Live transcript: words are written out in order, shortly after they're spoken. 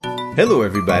Hello,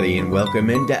 everybody, and welcome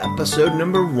into episode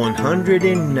number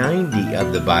 190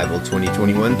 of the Bible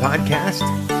 2021 podcast.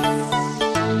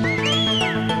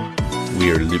 We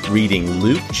are reading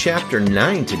Luke chapter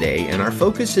 9 today, and our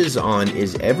focus is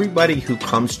everybody who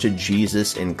comes to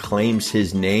Jesus and claims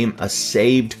his name a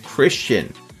saved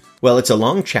Christian? Well, it's a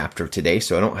long chapter today,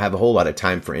 so I don't have a whole lot of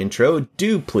time for intro.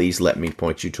 Do please let me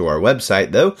point you to our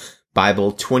website, though.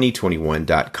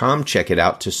 Bible2021.com. Check it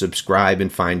out to subscribe and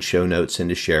find show notes and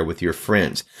to share with your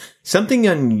friends. Something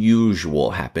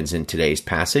unusual happens in today's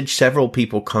passage. Several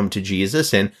people come to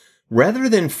Jesus, and rather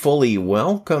than fully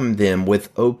welcome them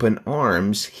with open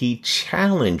arms, he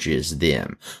challenges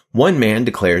them. One man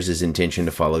declares his intention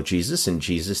to follow Jesus, and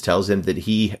Jesus tells him that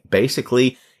he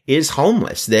basically is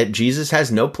homeless, that Jesus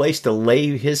has no place to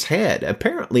lay his head,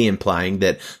 apparently implying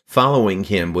that following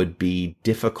him would be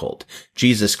difficult.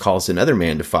 Jesus calls another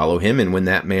man to follow him, and when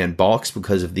that man balks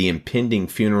because of the impending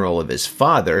funeral of his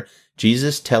father,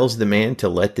 Jesus tells the man to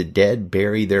let the dead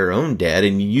bury their own dead,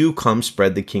 and you come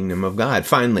spread the kingdom of God.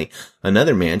 Finally,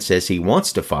 another man says he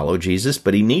wants to follow Jesus,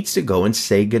 but he needs to go and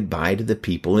say goodbye to the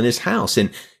people in his house,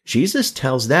 and Jesus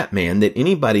tells that man that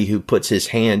anybody who puts his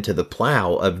hand to the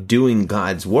plow of doing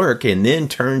God's work and then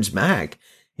turns back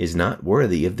is not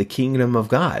worthy of the kingdom of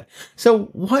God. So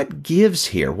what gives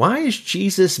here? Why is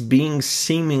Jesus being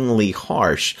seemingly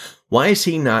harsh? Why is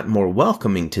he not more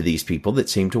welcoming to these people that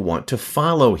seem to want to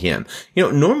follow him?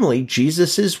 Normally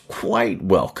Jesus is quite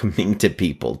welcoming to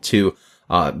people, to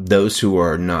those who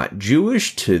are not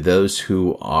Jewish, to those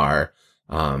who are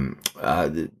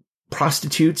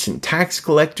prostitutes and tax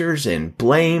collectors and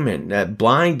blind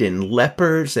and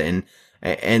lepers and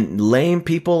lame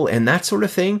people and that sort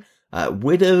of thing,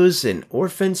 widows and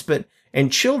orphans,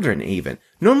 and children even.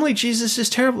 Normally Jesus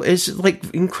is like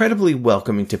incredibly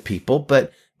welcoming to people,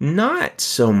 but not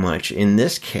so much in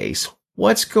this case.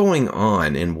 What's going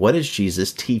on, and what is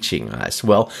Jesus teaching us?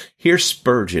 Well, here's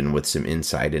Spurgeon with some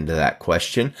insight into that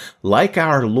question. Like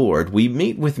our Lord, we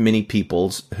meet with many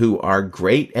people who are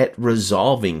great at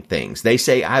resolving things. They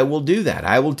say, I will do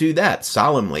that,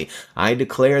 solemnly. I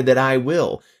declare that I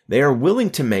will. They are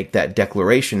willing to make that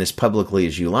declaration as publicly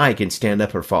as you like and stand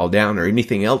up or fall down or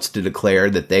anything else to declare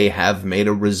that they have made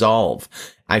a resolve.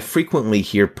 I frequently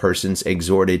hear persons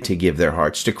exhorted to give their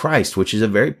hearts to Christ, which is a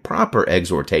very proper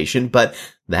exhortation, but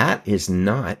that is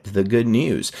not the good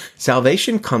news.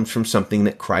 Salvation comes from something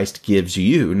that Christ gives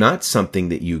you, not something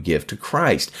that you give to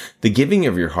Christ. The giving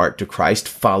of your heart to Christ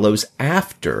follows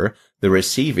after the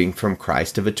receiving from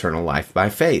Christ of eternal life by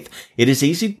faith. It is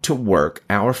easy to work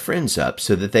our friends up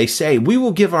so that they say, we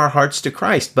will give our hearts to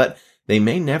Christ, but they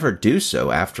may never do so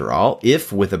after all.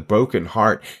 If with a broken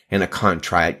heart and a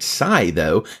contrite sigh,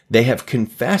 though, they have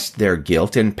confessed their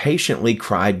guilt and patiently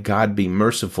cried, God be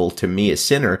merciful to me a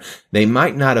sinner, they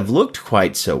might not have looked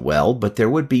quite so well, but there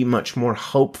would be much more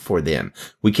hope for them.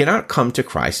 We cannot come to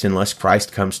Christ unless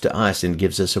Christ comes to us and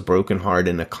gives us a broken heart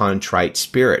and a contrite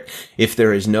spirit. If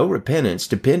there is no repentance,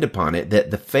 depend upon it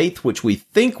that the faith which we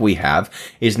think we have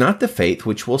is not the faith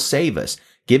which will save us.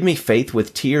 Give me faith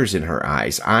with tears in her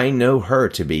eyes. I know her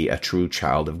to be a true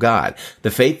child of God. The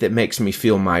faith that makes me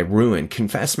feel my ruin,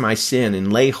 confess my sin,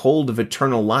 and lay hold of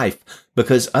eternal life,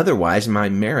 because otherwise my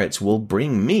merits will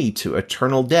bring me to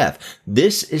eternal death.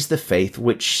 This is the faith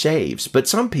which saves. But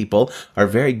some people are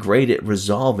very great at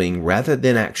resolving rather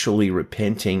than actually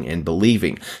repenting and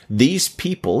believing. These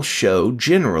people show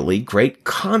generally great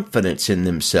confidence in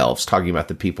themselves, talking about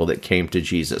the people that came to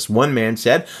Jesus. One man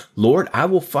said, Lord, I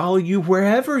will follow you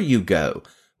wherever you go.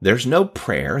 There's no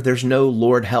prayer. There's no,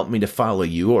 Lord, help me to follow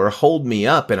you, or hold me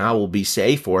up and I will be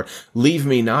safe, or leave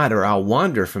me not or I'll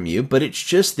wander from you. But it's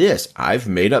just this. I've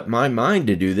made up my mind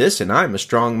to do this, and I'm a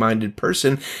strong-minded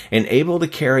person and able to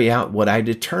carry out what I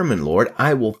determine, Lord.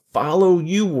 I will follow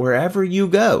you wherever you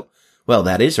go. Well,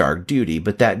 that is our duty,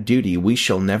 but that duty we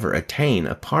shall never attain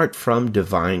apart from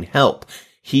divine help.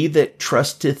 He that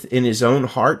trusteth in his own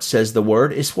heart, says the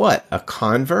word, is what? A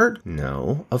convert?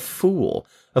 No, a fool.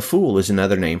 A fool is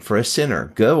another name for a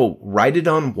sinner. Go, write it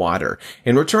on water,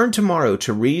 and return tomorrow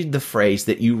to read the phrase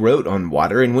that you wrote on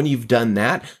water, and when you've done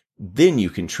that, then you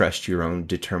can trust your own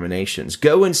determinations.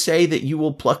 Go and say that you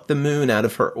will pluck the moon out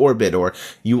of her orbit, or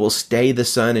you will stay the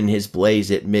sun in his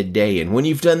blaze at midday. And when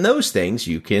you've done those things,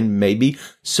 you can maybe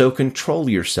so control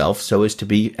yourself so as to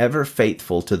be ever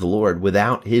faithful to the Lord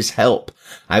without his help.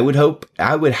 I would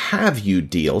have you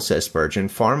deal, says Spurgeon,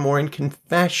 far more in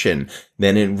confession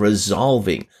than in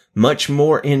resolving, much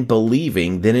more in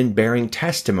believing than in bearing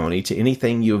testimony to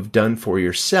anything you have done for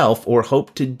yourself or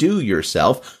hope to do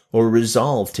yourself or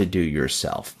resolve to do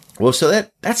yourself. Well, so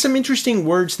that's some interesting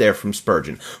words there from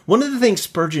Spurgeon. One of the things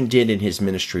Spurgeon did in his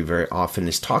ministry very often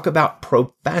is talk about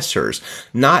professors,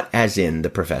 not as in the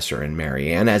professor in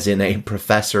Marianne, as in a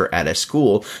professor at a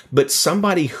school, but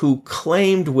somebody who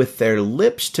claimed with their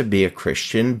lips to be a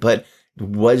Christian, but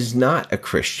was not a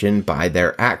Christian by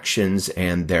their actions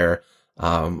and their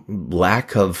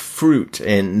lack of fruit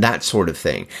and that sort of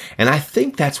thing. And I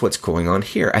think that's what's going on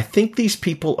here. I think these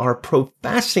people are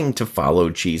professing to follow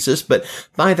Jesus, but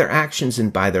by their actions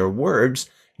and by their words,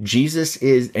 Jesus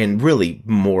is, and really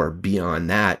more beyond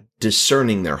that,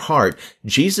 discerning their heart,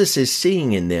 Jesus is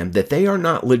seeing in them that they are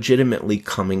not legitimately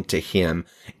coming to him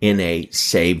in a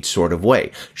saved sort of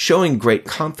way. Showing great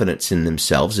confidence in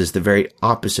themselves is the very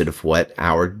opposite of what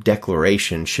our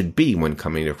declaration should be when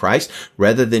coming to Christ.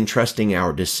 Rather than trusting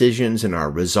our decisions and our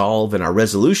resolve and our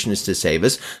resolution is to save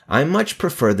us, I much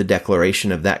prefer the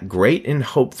declaration of that great and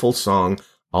hopeful song,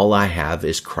 All I Have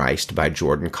Is Christ by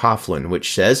Jordan Coughlin,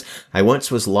 which says, I once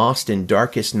was lost in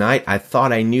darkest night. I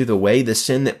thought I knew the way. The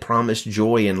sin that promised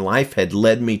joy in life had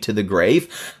led me to the grave.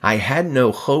 I had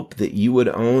no hope that you would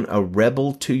own a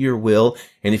rebel to your will.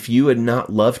 And if you had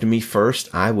not loved me first,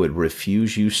 I would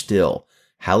refuse you still.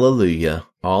 Hallelujah.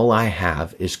 All I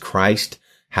have is Christ.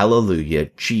 Hallelujah.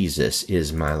 Jesus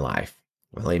is my life.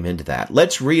 Well, amen to that.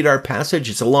 Let's read our passage.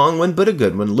 It's a long one, but a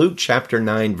good one. Luke chapter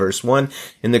 9, verse 1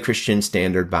 in the Christian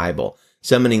Standard Bible.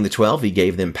 Summoning the 12, he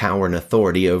gave them power and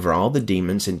authority over all the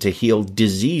demons and to heal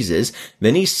diseases.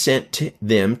 Then he sent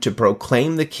them to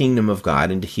proclaim the kingdom of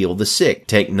God and to heal the sick.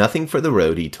 Take nothing for the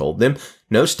road, he told them.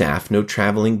 No staff, no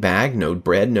traveling bag, no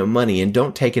bread, no money, and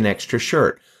don't take an extra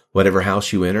shirt. Whatever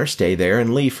house you enter, stay there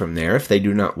and leave from there. If they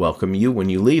do not welcome you when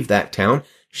you leave that town,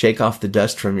 shake off the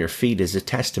dust from your feet as a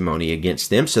testimony against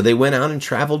them. So they went out and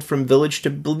traveled from village to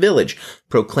village,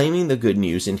 proclaiming the good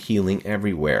news and healing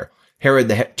everywhere. Herod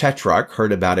the Tetrarch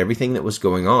heard about everything that was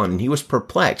going on, and he was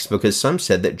perplexed because some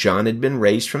said that John had been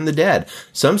raised from the dead.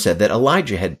 Some said that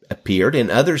Elijah had appeared,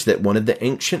 and others that one of the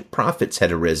ancient prophets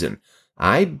had arisen.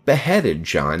 I beheaded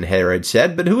John, Herod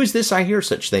said, but who is this I hear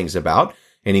such things about?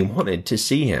 And he wanted to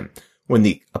see him. When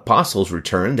the apostles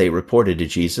returned, they reported to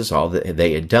Jesus all that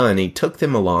they had done. He took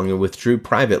them along and withdrew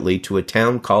privately to a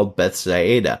town called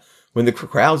Bethsaida. When the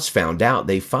crowds found out,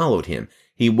 they followed him.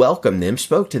 He welcomed them,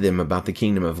 spoke to them about the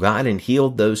kingdom of God, and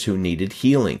healed those who needed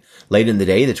healing. Late in the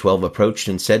day, the 12 approached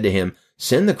and said to him,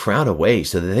 Send the crowd away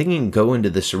so that they can go into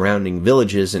the surrounding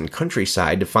villages and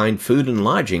countryside to find food and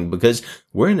lodging, because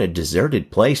we're in a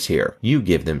deserted place here. You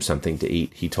give them something to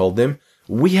eat, he told them.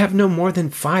 We have no more than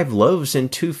 5 loaves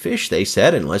and 2 fish, they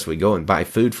said, unless we go and buy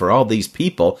food for all these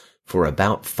people, for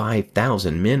about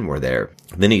 5,000 men were there.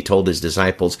 Then he told his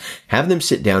disciples, have them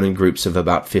sit down in groups of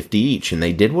about 50 each, and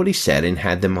they did what he said and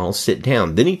had them all sit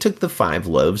down. Then he took the 5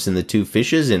 loaves and the 2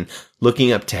 fishes, and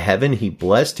looking up to heaven, he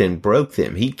blessed and broke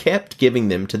them. He kept giving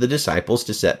them to the disciples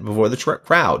to set before the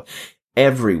crowd.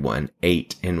 Everyone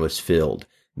ate and was filled.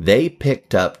 They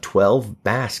picked up 12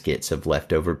 baskets of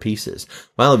leftover pieces.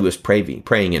 While he was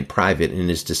praying in private and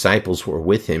his disciples were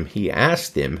with him, he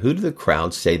asked them, who do the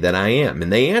crowd say that I am?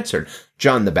 And they answered,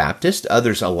 John the Baptist,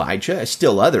 others Elijah,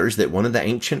 still others that one of the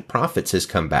ancient prophets has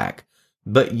come back.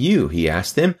 But you, he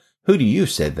asked them, who do you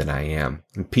say that I am?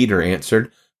 And Peter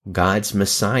answered, God's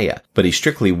Messiah. But he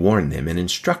strictly warned them and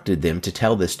instructed them to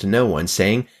tell this to no one,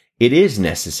 saying, It is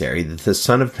necessary that the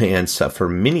Son of Man suffer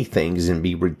many things and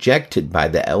be rejected by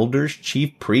the elders,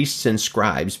 chief priests, and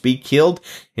scribes, be killed,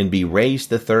 and be raised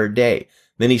the 3rd day.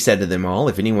 Then he said to them all,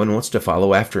 If anyone wants to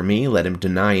follow after me, let him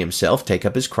deny himself, take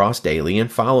up his cross daily,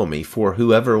 and follow me. For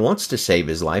whoever wants to save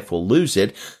his life will lose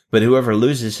it, but whoever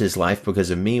loses his life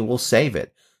because of me will save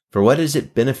it. For what does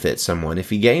it benefit someone if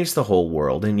he gains the whole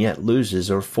world and yet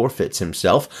loses or forfeits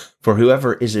himself? For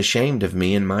whoever is ashamed of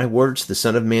me and my words, the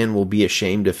Son of Man will be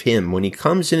ashamed of him when he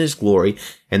comes in his glory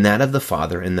and that of the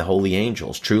Father and the holy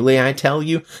angels. Truly I tell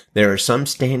you, there are some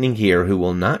standing here who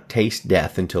will not taste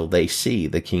death until they see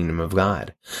the kingdom of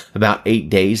God. About 8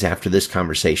 days after this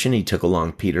conversation, he took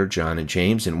along Peter, John, and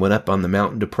James and went up on the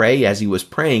mountain to pray. As he was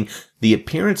praying, the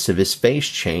appearance of his face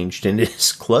changed and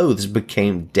his clothes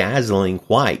became dazzling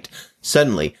white.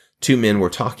 Suddenly, 2 men were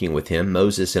talking with him,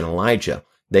 Moses and Elijah.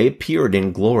 They appeared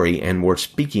in glory and were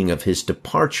speaking of his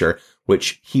departure,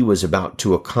 which he was about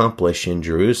to accomplish in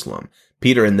Jerusalem.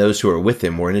 Peter and those who were with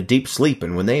him were in a deep sleep,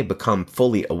 and when they had become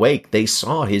fully awake, they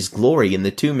saw his glory in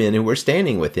the 2 men who were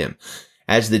standing with him.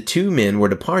 As the 2 men were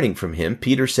departing from him,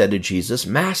 Peter said to Jesus,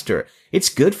 Master, it's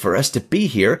good for us to be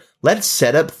here. Let's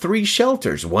set up 3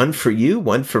 shelters, one for you,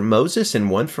 one for Moses,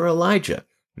 and one for Elijah,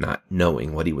 not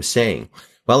knowing what he was saying.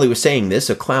 While he was saying this,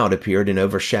 a cloud appeared and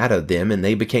overshadowed them, and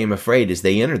they became afraid as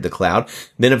they entered the cloud.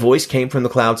 Then a voice came from the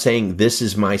cloud saying, "This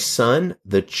is my son,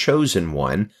 the chosen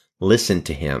one. Listen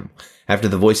to him." After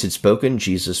the voice had spoken,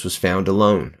 Jesus was found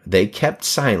alone. They kept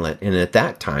silent, and at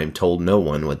that time told no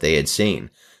one what they had seen.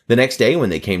 The next day, when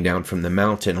they came down from the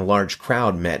mountain, a large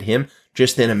crowd met him.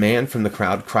 Just then a man from the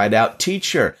crowd cried out,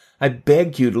 "Teacher, I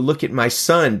beg you to look at my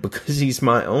son, because he's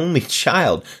my only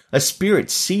child. A spirit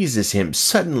seizes him.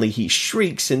 Suddenly he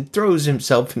shrieks and throws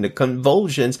himself into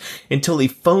convulsions until he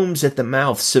foams at the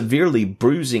mouth, severely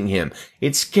bruising him.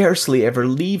 It scarcely ever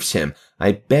leaves him.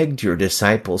 I begged your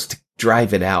disciples to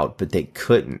drive it out, but they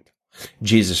couldn't."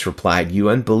 Jesus replied, "You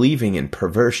unbelieving and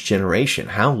perverse generation,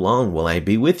 how long will I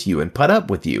be with you and put up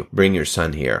with you? Bring your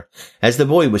son here." As the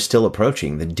boy was still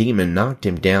approaching, the demon knocked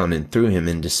him down and threw him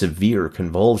into severe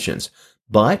convulsions.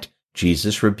 But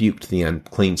Jesus rebuked the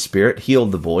unclean spirit,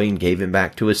 healed the boy, and gave him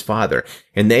back to his father.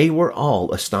 And they were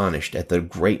all astonished at the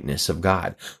greatness of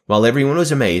God. While everyone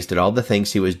was amazed at all the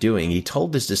things he was doing, he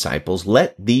told his disciples,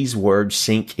 "Let these words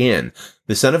sink in.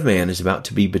 The Son of Man is about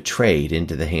to be betrayed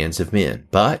into the hands of men."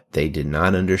 But they did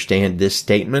not understand this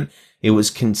statement. It was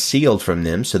concealed from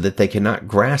them so that they could not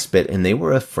grasp it, and they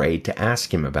were afraid to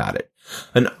ask him about it.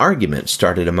 An argument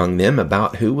started among them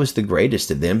about who was the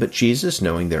greatest of them, but Jesus,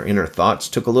 knowing their inner thoughts,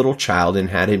 took a little child and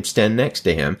had him stand next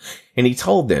to him, and he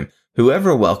told them,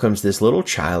 "Whoever welcomes this little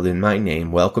child in my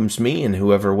name welcomes me, and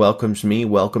whoever welcomes me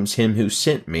welcomes him who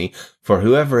sent me. For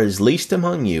whoever is least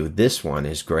among you, this one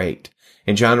is great."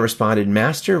 And John responded,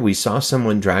 "Master, we saw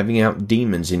someone driving out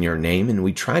demons in your name, and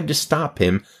we tried to stop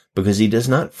him because he does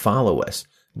not follow us."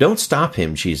 "Don't stop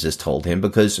him," Jesus told him,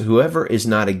 "because whoever is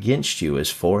not against you is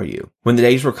for you." When the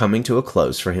days were coming to a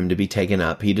close for him to be taken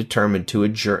up, he determined to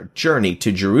journey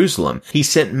to Jerusalem. He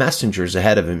sent messengers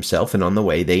ahead of himself, and on the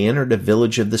way they entered a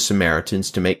village of the Samaritans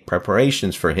to make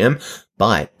preparations for him.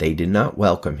 But they did not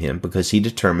welcome him because he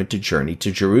determined to journey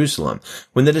to Jerusalem.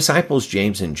 When the disciples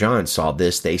James and John saw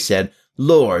this, they said,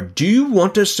 "Lord, do you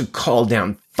want us to call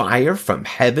down fire from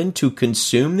heaven to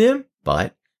consume them?"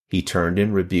 But he turned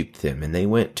and rebuked them, and they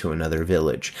went to another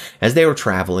village. As they were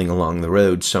traveling along the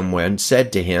road, someone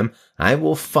said to him, "I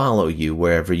will follow you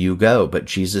wherever you go." But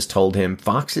Jesus told him,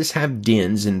 "Foxes have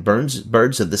dens and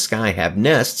birds of the sky have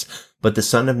nests, but the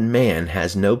Son of Man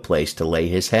has no place to lay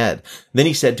his head." Then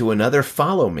he said to another,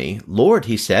 "Follow me." "Lord,"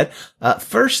 he said,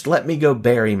 "first let me go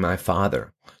bury my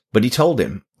father." But he told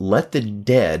him, "Let the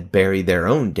dead bury their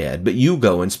own dead, but you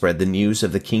go and spread the news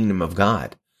of the kingdom of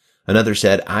God." Another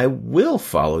said, "I will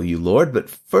follow you, Lord, but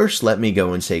first let me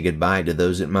go and say goodbye to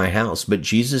those at my house." But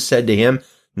Jesus said to him,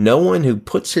 "No one who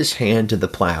puts his hand to the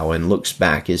plow and looks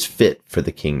back is fit for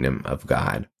the kingdom of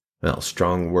God." Well,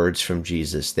 strong words from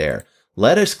Jesus there.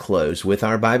 Let us close with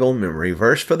our Bible memory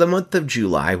verse for the month of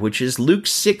July, which is Luke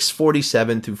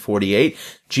 6:47 through 48.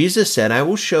 Jesus said, "I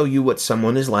will show you what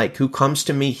someone is like who comes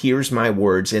to me, hears my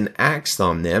words, and acts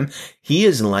on them. He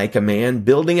is like a man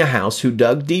building a house who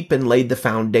dug deep and laid the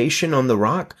foundation on the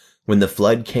rock. When the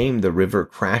flood came, the river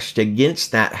crashed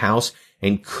against that house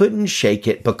and couldn't shake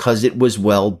it because it was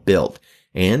well built."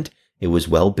 And it was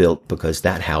well built because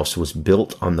that house was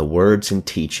built on the words and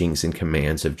teachings and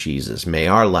commands of Jesus. May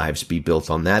our lives be built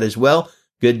on that as well.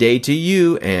 Good day to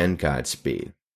you, and Godspeed.